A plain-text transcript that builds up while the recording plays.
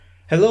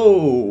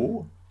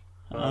Hello,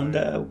 and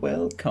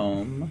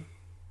welcome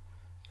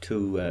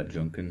to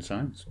Drunken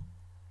Science.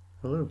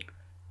 Hello.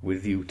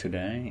 With you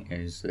today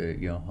is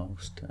your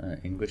host,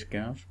 English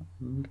Gav,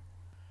 and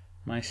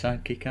my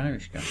sidekick,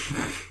 Irish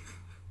Gav.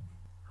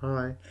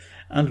 Hi.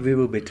 And we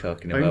will be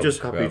talking about I'm just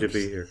happy to crabs.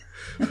 be here.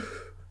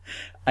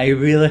 Are you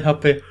really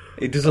happy?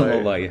 It doesn't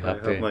look like you're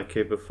happy. I have my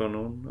cape of fun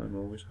on. I'm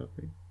always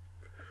happy.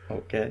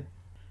 Okay.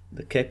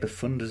 The cape of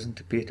fun doesn't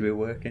appear to be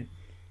working.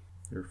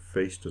 Your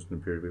face doesn't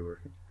appear to be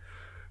working.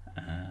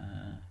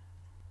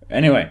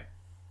 Anyway.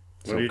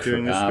 What are you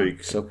doing this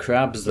week? So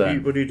crabs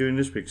then. What are you doing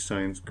this week,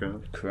 science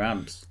crab?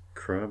 Crabs.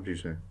 Crab, you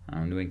say?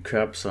 I'm doing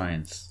crab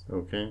science.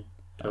 Okay.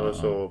 Tell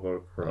us all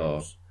about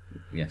crabs.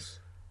 Yes.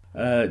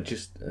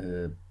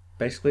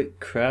 Basically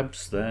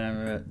crabs,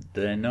 they're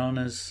known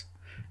as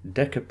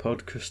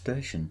decapod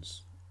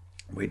crustaceans,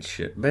 which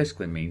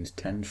basically means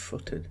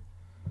 10-footed.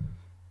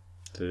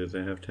 Do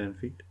they have 10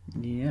 feet?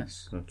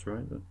 Yes. That's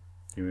right then.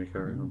 You may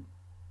carry on.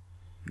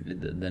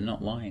 They're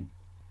not lying.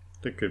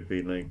 They could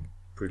be like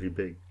pretty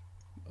big.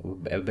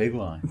 A big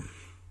lie.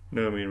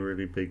 No, I mean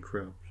really big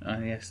crabs.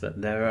 Yes,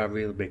 there are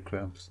real big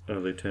crabs.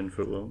 Are they 10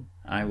 foot long?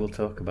 I will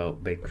talk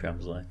about big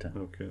crabs later.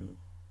 Okay.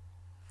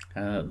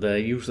 They're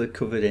usually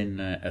covered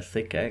in a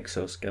thick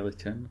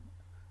exoskeleton,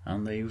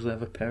 and they usually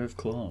have a pair of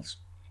claws.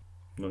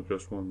 Not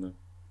just one then.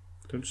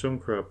 Don't some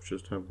crabs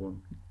just have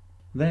one?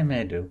 They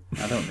may do.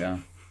 I don't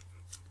know.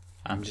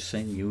 I'm just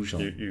saying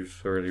usually. You've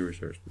thoroughly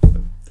researched this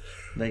then.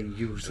 They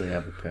usually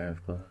have a pair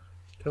of claws.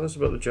 Tell us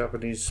about the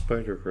Japanese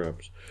spider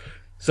crabs.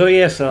 So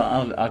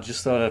I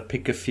just thought I'd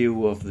pick a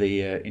few of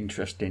the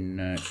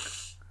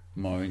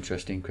more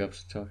interesting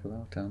crabs to talk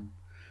about.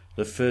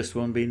 The first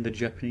one being the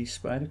Japanese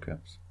spider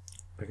crabs.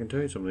 I can tell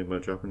you something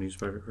about Japanese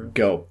spider crabs.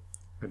 Go.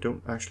 I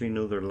don't actually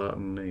know their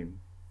Latin name,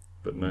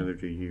 but neither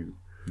do you.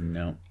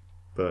 No.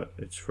 But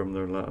it's from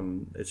their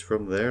Latin. It's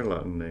from their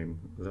Latin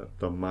name that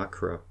the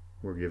macra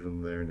were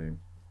given their name.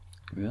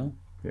 Really?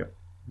 Yeah.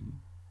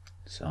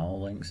 It's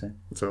all links in.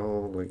 It's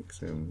all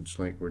links in. It's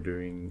like we're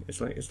doing.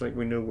 It's like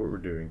we know what we're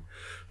doing.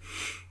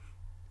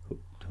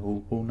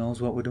 Who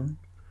knows what we're doing?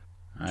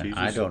 I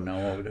Jesus. don't know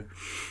what we're doing.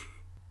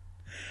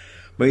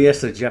 But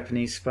yes, the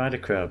Japanese spider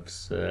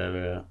crabs.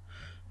 They're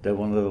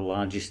one of the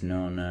largest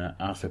known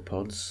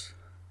arthropods.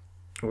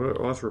 What are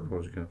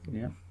arthropods again?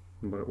 Yeah.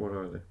 What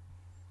are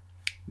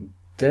they?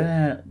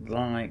 They're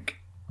like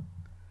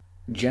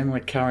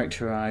generally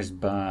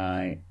characterized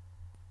by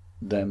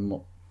their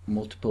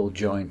multiple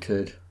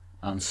jointed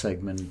and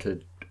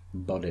segmented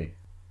body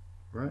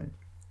Right.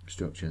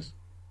 structures.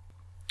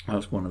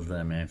 That's one of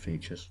their main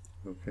features.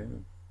 Okay.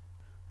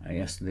 I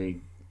guess the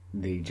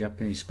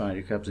Japanese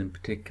spider crabs in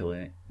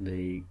particular,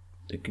 they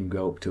can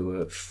go up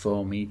to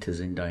 4 meters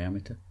in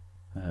diameter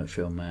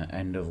from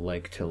end of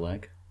leg to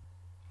leg.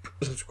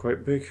 That's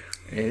quite big.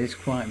 It is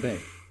quite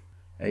big.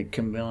 It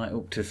can be like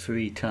up to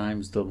 3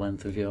 times the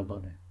length of your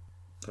body.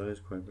 That is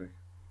quite big.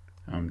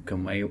 And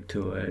can weigh up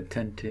to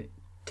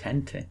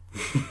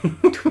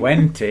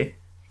 20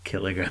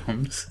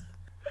 kilograms.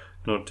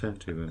 Not 10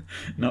 then.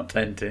 Not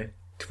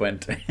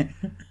 20.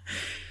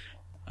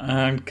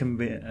 And can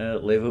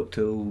live up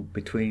to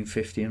between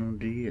 50 and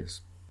 100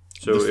 years.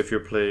 So if you're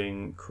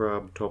playing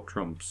crab top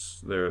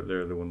trumps, they're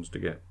the ones to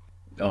get.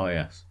 Oh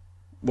yes.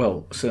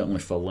 Well, certainly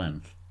for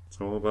length. It's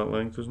all about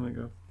length, isn't it,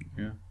 Gav?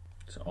 Yeah.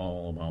 It's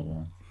all about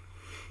length.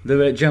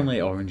 They're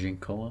generally orange in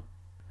colour.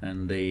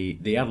 And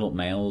the adult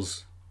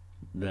males,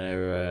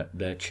 they're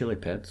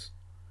chilipeds,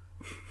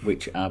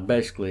 which are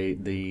basically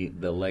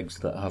the legs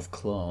that have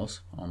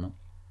claws on them.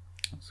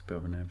 That's a bit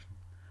of a name.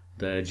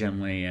 They're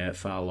generally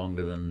far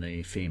longer than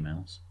the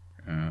females.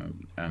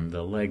 And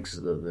the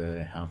legs that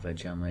they have are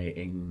generally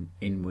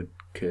inward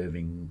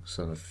curving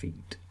sort of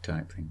feet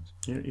type things.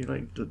 You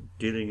like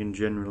dealing in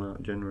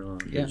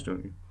generalities, Yeah.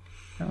 don't you?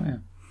 Oh yeah.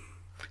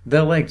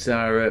 Their legs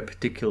are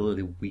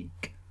particularly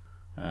weak.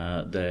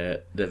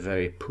 They're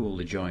very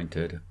poorly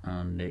jointed,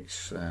 and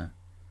it's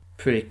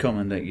pretty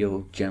common that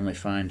you'll generally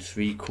find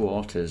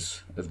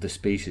 3/4 of the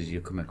species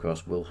you come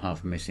across will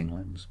have missing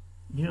limbs.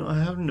 You know, I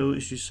haven't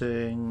noticed you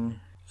saying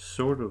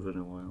sort of in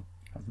a while.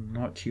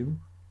 Not you?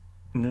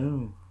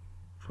 No,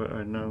 but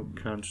I now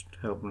can't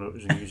help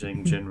noticing you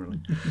saying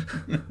generally.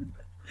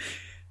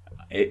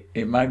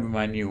 It might be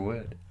my new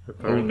word.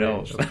 Apparently, Who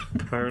knows?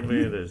 Apparently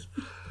it is.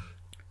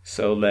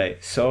 So they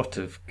sort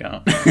of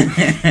can't.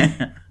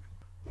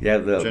 Yeah,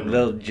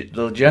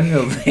 they'll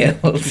generally be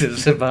able to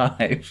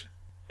survive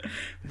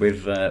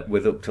with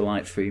up to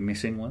like 3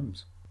 missing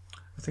limbs.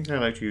 I think I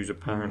like to use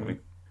apparently.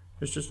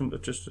 It's just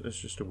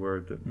a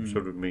word that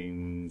sort of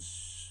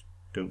means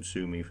don't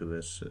sue me for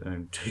this.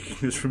 I'm taking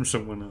this from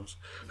someone else.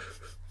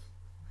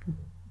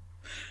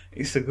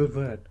 It's a good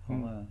word.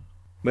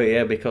 But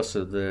yeah, because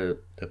of the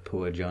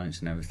poor joints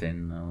and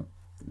everything,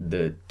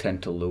 they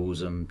tend to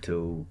lose them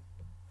to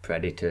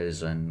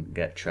predators and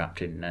get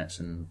trapped in nets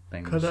and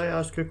things. Could I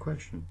ask a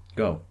question?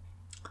 Go.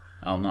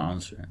 I'll not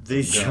answer it.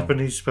 These Go.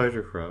 Japanese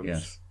spider crabs.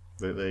 Yes.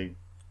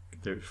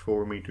 They're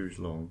 4 meters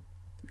long.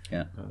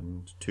 Yeah.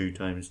 And 2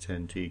 times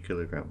 10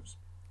 kilograms.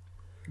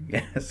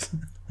 Yes.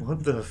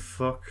 What the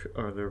fuck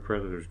are their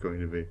predators going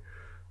to be?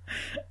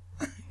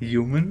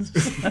 Humans?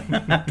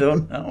 I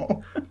don't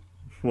know.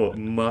 What,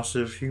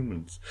 massive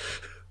humans?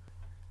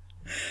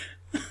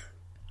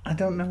 I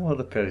don't know what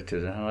the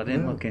predators are. I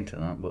didn't No. look into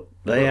that, but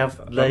Well, they have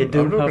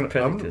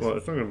predators. Well,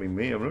 it's not going to be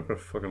me. I'm not going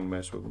to fucking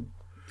mess with them.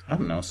 I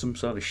don't know, some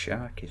sort of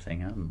sharky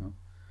thing. I don't know.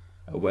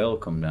 A whale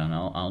come down.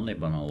 I'll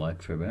nib on a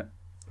leg for a bit.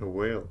 A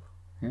whale.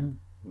 Yeah.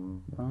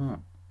 Mm. Oh.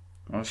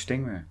 Or a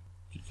stingray.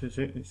 Do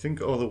you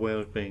think all the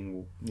whales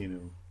being,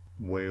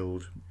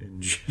 whaled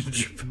in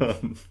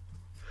Japan?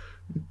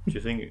 Do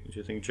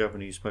you think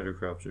Japanese spider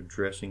crabs are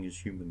dressing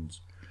as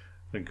humans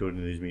and going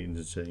to these meetings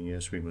and saying,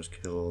 yes, we must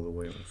kill all the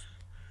whales?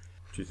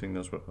 Do you think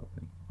that's what's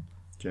happening?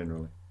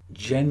 Generally.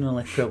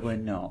 Generally, probably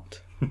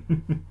not.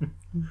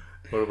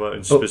 What about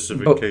in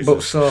specific cases?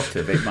 But sort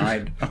of, it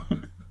might.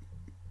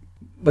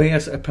 But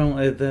yes,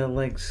 apparently their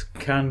legs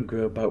can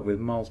grow back with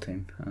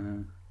molting.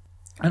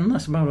 And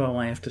that's about all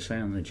I have to say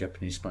on the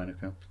Japanese spider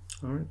crabs.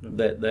 All right,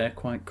 then. They're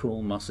quite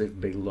cool, massive,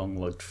 big,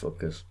 long-legged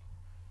fuckers.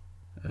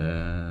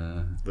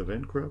 The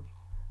vent crab?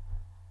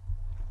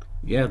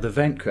 Yeah, the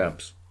vent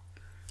crabs.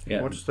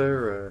 Yeah. What's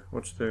their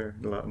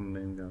Latin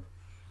name, Gav?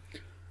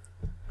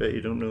 Bet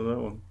you don't know that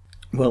one.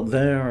 Well,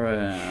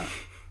 their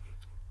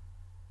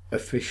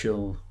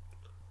official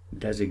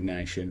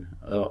designation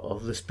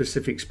of the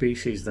specific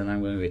species that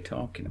I'm going to be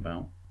talking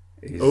about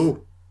is...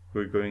 Oh,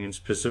 we're going in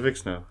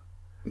specifics now.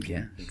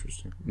 Yes.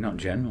 Interesting. Not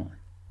generally.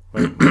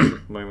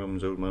 My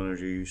mum's old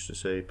manager used to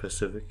say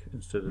Pacific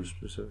instead of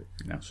specific.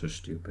 That's so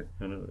stupid.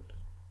 I know it,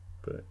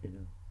 but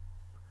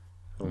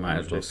Might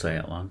as well say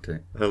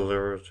Atlantic.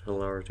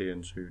 Hilarity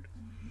ensued.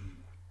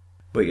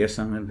 But yes,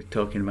 I'm going to be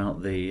talking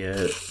about the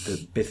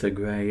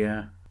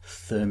Bithygraea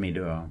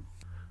thermidron.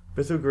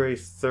 Bithygraea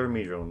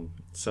thermidron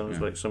sounds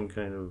like some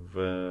kind of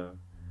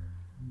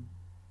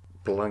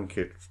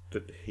blanket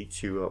that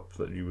heats you up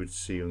that you would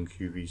see on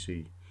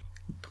QVC.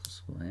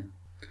 Possibly, yeah.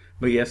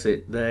 But yes,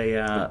 they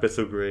are... The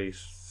Bithygraea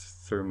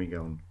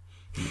thermigon.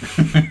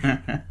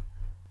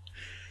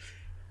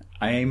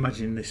 I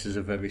imagine this is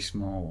a very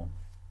small one.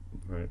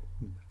 Right.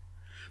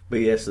 But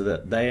yes,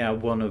 they are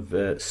one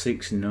of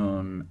 6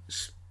 known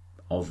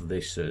of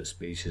this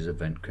species of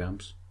vent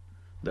crabs.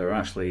 There are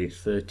actually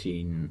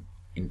 13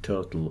 in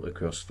total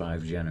across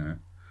 5 genera,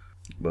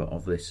 but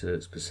of this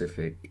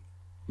specific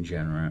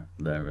genera,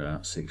 there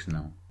are 6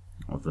 known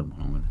of them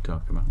I'm going to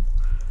talk about.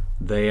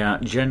 They are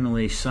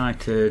generally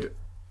sighted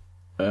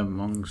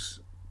amongst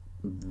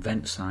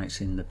vent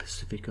sites in the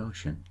Pacific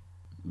Ocean,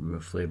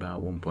 roughly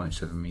about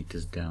 1.7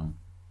 metres down.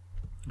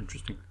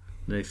 Interesting.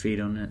 They feed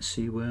on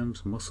sea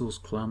worms, mussels,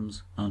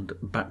 clams, and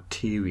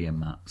bacteria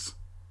mats.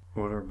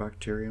 What are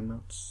bacteria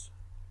mats?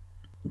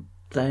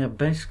 They are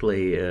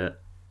basically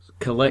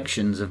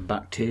collections of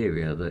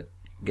bacteria that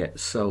get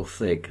so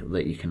thick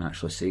that you can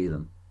actually see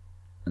them,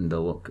 and they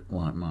look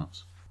like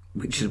mats,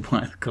 which is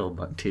why they're called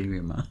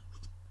bacteria mats.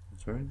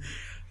 That's right.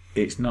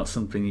 It's not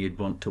something you'd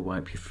want to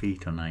wipe your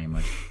feet on, I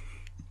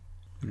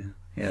imagine.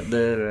 Yeah,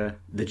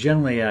 they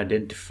generally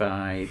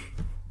identify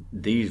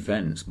these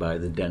vents by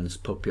the dense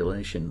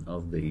population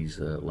of these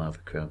lava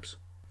crabs.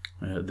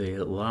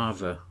 The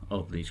larvae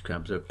of these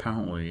crabs are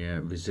apparently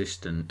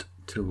resistant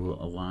to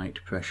a light,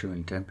 pressure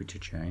and temperature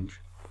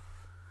change,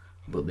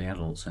 but the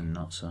adults are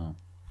not so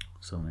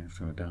they have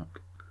to adapt.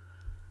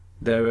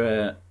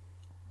 The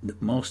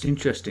most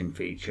interesting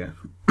feature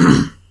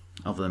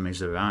of them is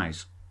their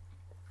eyes.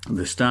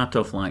 They start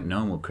off like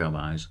normal crab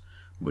eyes,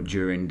 but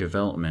during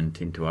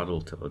development into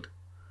adulthood,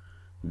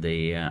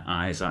 the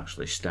eyes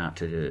actually start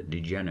to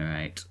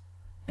degenerate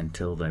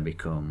until they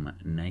become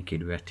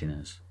naked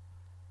retinas,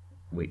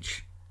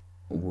 which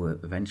will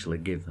eventually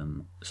give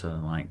them sort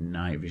of like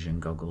night vision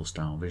goggle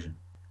style vision.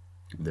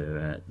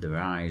 Their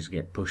eyes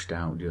get pushed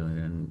out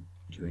during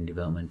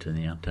development and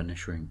the antennae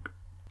shrink,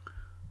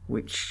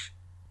 which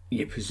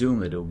you presume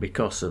they do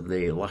because of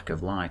the lack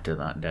of light at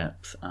that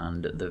depth,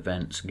 and the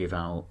vents give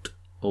out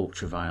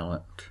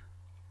ultraviolet.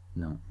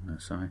 Wrong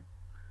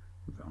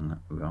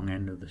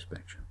end of the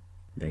spectrum.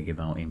 They give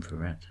out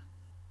infrared.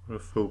 What a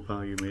faux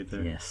pas you made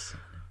there. Yes.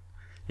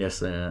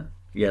 The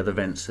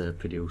vents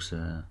produce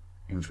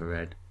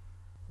infrared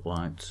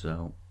light,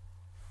 so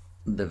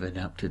they've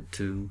adapted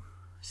to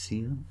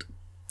see that.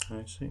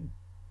 I see.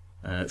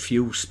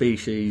 Few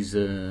species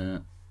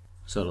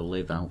sort of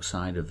live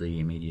outside of the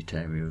immediate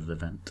area of the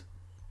vent,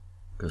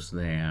 because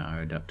they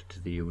are adapted to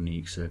the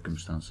unique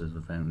circumstances of the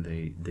vent,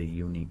 the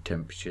unique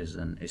temperatures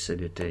and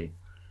acidity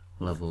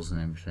levels and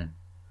everything.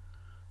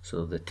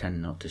 So they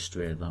tend not to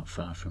stray that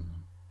far from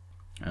them.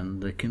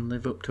 And they can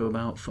live up to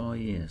about 4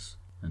 years,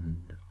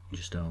 and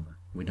just over.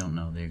 We don't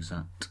know the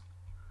exact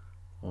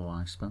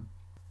lifespan.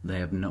 They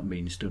have not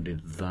been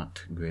studied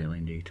that greatly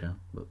in detail,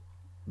 but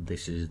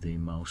this is the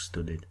most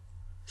studied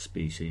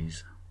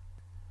species.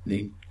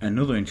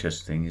 Another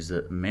interesting thing is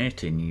that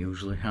mating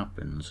usually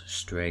happens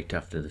straight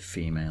after the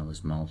female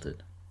is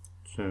molted.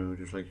 So,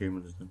 just like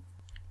humans then.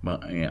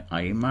 But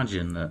I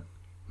imagine that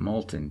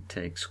molting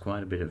takes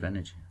quite a bit of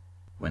energy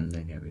when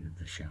they get rid of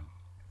the shell.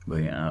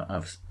 But yeah,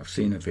 I've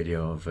seen a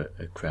video of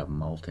a crab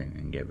molting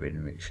and get rid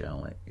of its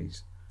shell.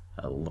 It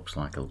looks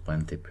like a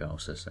lengthy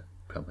process. It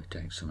probably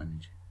takes some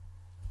energy.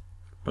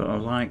 But I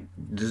like,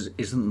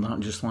 isn't that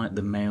just like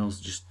the males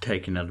just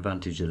taking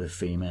advantage of the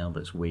female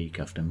that's weak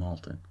after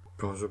molting?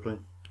 Possibly,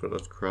 but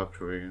that's crab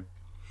for you.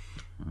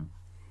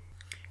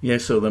 Yeah,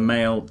 so the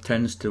male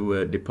tends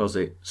to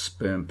deposit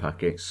sperm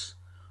packets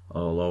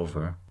all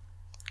over.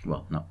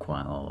 Well, not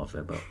quite all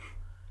over, but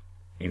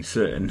in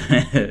certain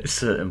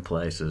certain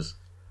places,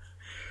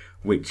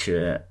 which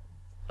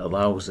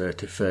allows her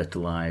to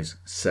fertilise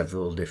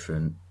several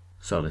different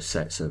sort of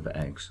sets of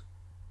eggs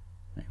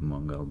in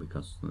one go,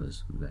 because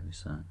there's various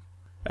size.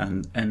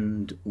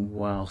 And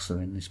whilst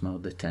they're in this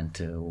mode, they tend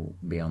to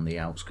be on the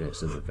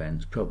outskirts of the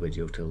vents, probably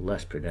due to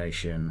less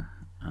predation,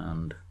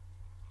 and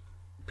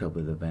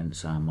probably the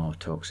vents are more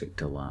toxic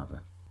to larvae.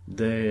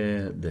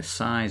 The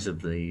size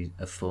of a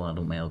full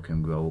adult male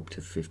can grow up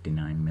to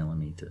 59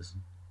 millimetres,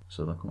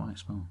 so they're quite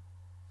small.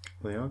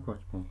 They are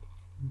quite small.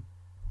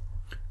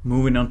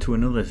 Moving on to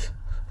another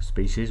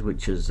species,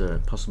 which is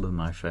possibly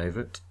my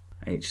favourite.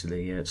 It's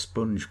the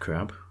sponge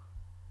crab.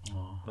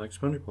 Like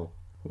SpongeBob.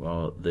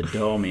 Or the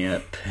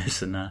Dormia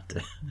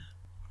personata.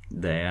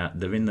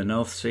 They're in the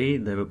North Sea.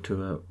 They're up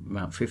to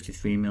about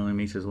 53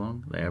 millimetres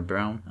long. They are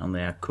brown and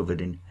they are covered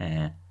in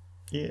hair.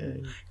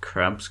 Yay.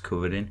 Crabs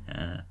covered in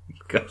hair. You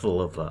gotta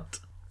love that.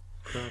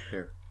 Crab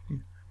hair.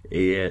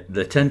 Yeah,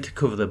 they tend to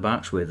cover their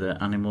backs with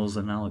animals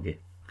and algae.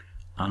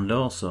 And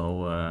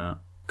also,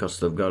 because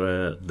they've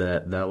got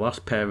their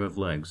last pair of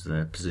legs,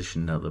 they're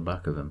positioned at the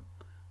back of them.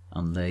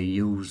 And they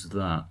use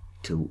that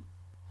to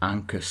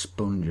anchor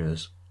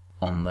sponges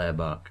on their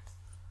back,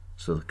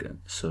 so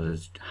they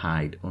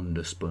hide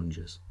under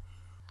sponges.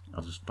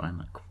 I just find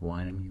that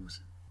quite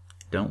amusing.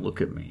 Don't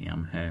look at me,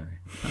 I'm hairy.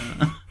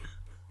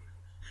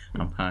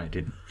 I'm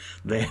hiding.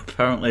 They're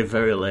apparently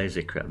very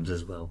lazy crabs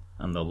as well,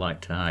 and they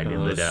like to hide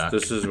in the dark.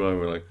 This is why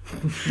we're like...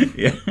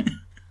 Yeah.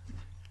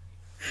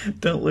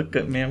 Don't look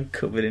at me, I'm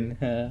covered in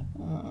hair.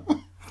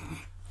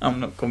 I'm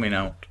not coming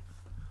out.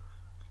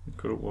 I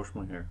couldn't wash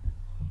my hair.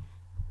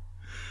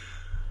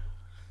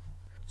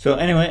 So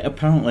anyway,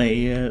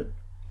 apparently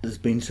there's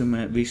been some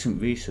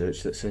recent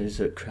research that says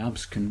that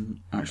crabs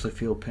can actually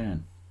feel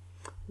pain.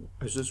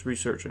 Has this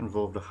research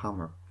involved a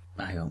hammer?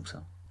 I hope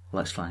so.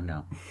 Let's find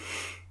out.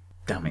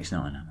 Damn, it's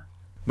not an hammer.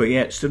 But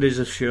yeah, studies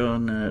have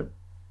shown,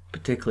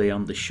 particularly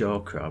on the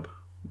shore crab,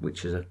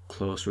 which is a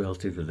close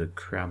relative of the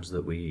crabs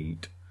that we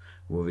eat,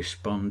 will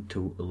respond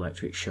to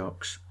electric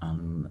shocks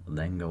and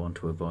then go on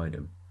to avoid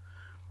them,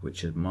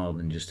 which is more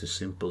than just a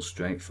simple,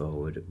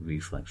 straightforward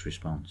reflex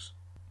response.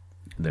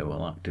 They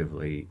will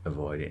actively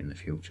avoid it in the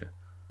future.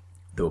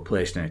 They were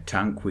placed in a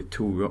tank with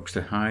 2 rocks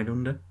to hide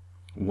under.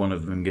 One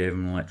of them gave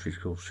them an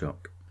electrical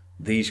shock.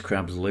 These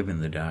crabs live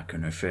in the dark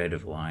and are afraid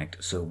of light,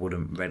 so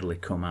wouldn't readily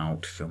come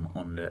out from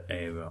under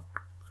a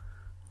rock.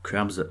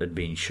 Crabs that had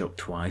been shocked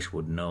twice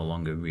would no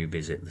longer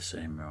revisit the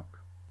same rock.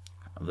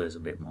 There's a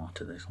bit more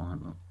to this, like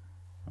that,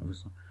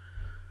 obviously.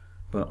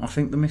 But I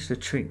think they missed a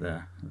trick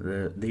there.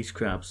 These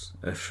crabs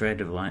are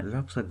afraid of light. They're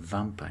absolute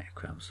vampire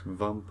crabs.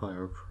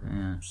 Vampire crabs.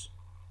 Yeah.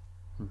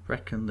 I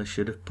reckon they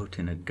should have put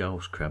in a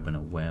ghost crab and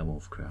a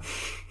werewolf crab.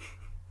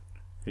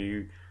 Are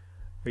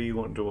you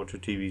wanting to watch a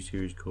TV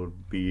series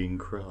called Being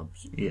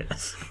Crabs?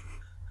 Yes.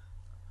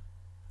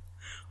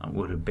 That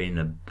would have been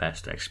the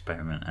best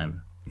experiment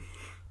ever.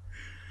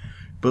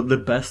 But the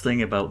best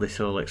thing about this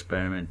whole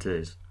experiment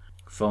is,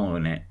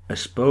 following it, a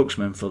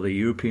spokesman for the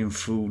European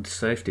Food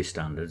Safety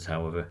Standards,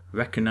 however,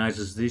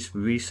 recognises this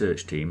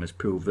research team has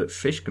proved that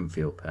fish can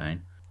feel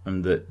pain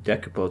and that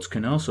decapods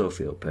can also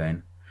feel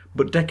pain.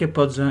 But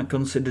decapods aren't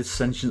considered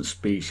sentient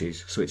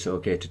species, so it's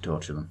okay to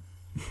torture them.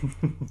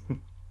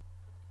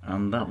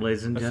 And that,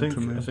 ladies and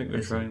gentlemen... I think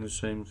they're trying the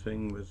same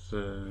thing with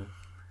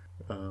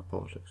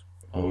politics.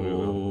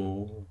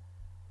 Oh,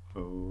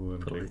 I'm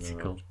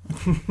political.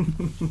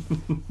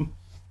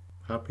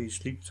 Happy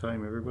sleep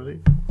time, everybody.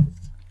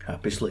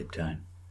 Happy sleep time.